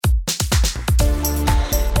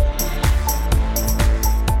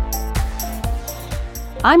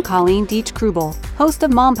I'm Colleen Deitch-Krubel, host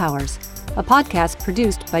of Mom Powers, a podcast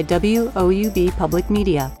produced by WOUB Public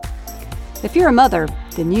Media. If you're a mother,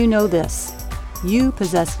 then you know this. You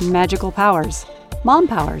possess magical powers, mom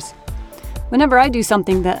powers. Whenever I do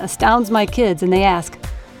something that astounds my kids and they ask,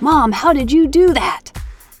 "Mom, how did you do that?"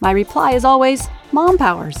 my reply is always, mom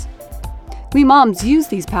powers. We moms use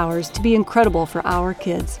these powers to be incredible for our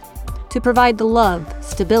kids, to provide the love,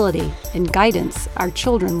 stability, and guidance our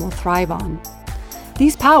children will thrive on.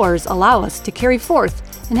 These powers allow us to carry forth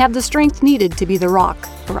and have the strength needed to be the rock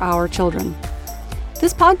for our children.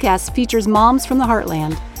 This podcast features moms from the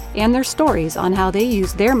Heartland and their stories on how they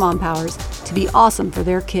use their mom powers to be awesome for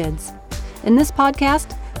their kids. In this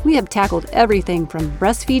podcast, we have tackled everything from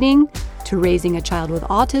breastfeeding to raising a child with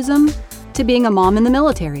autism to being a mom in the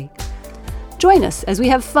military. Join us as we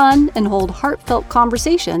have fun and hold heartfelt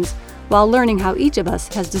conversations while learning how each of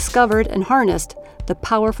us has discovered and harnessed the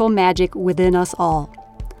powerful magic within us all.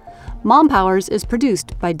 Mom Powers is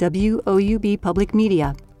produced by WOUB Public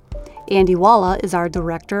Media. Andy Walla is our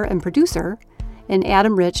director and producer, and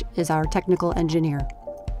Adam Rich is our technical engineer.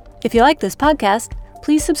 If you like this podcast,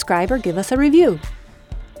 please subscribe or give us a review.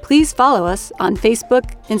 Please follow us on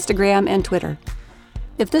Facebook, Instagram, and Twitter.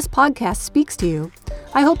 If this podcast speaks to you,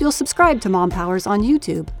 I hope you'll subscribe to Mom Powers on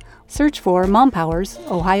YouTube. Search for Mom Powers,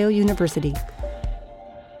 Ohio University.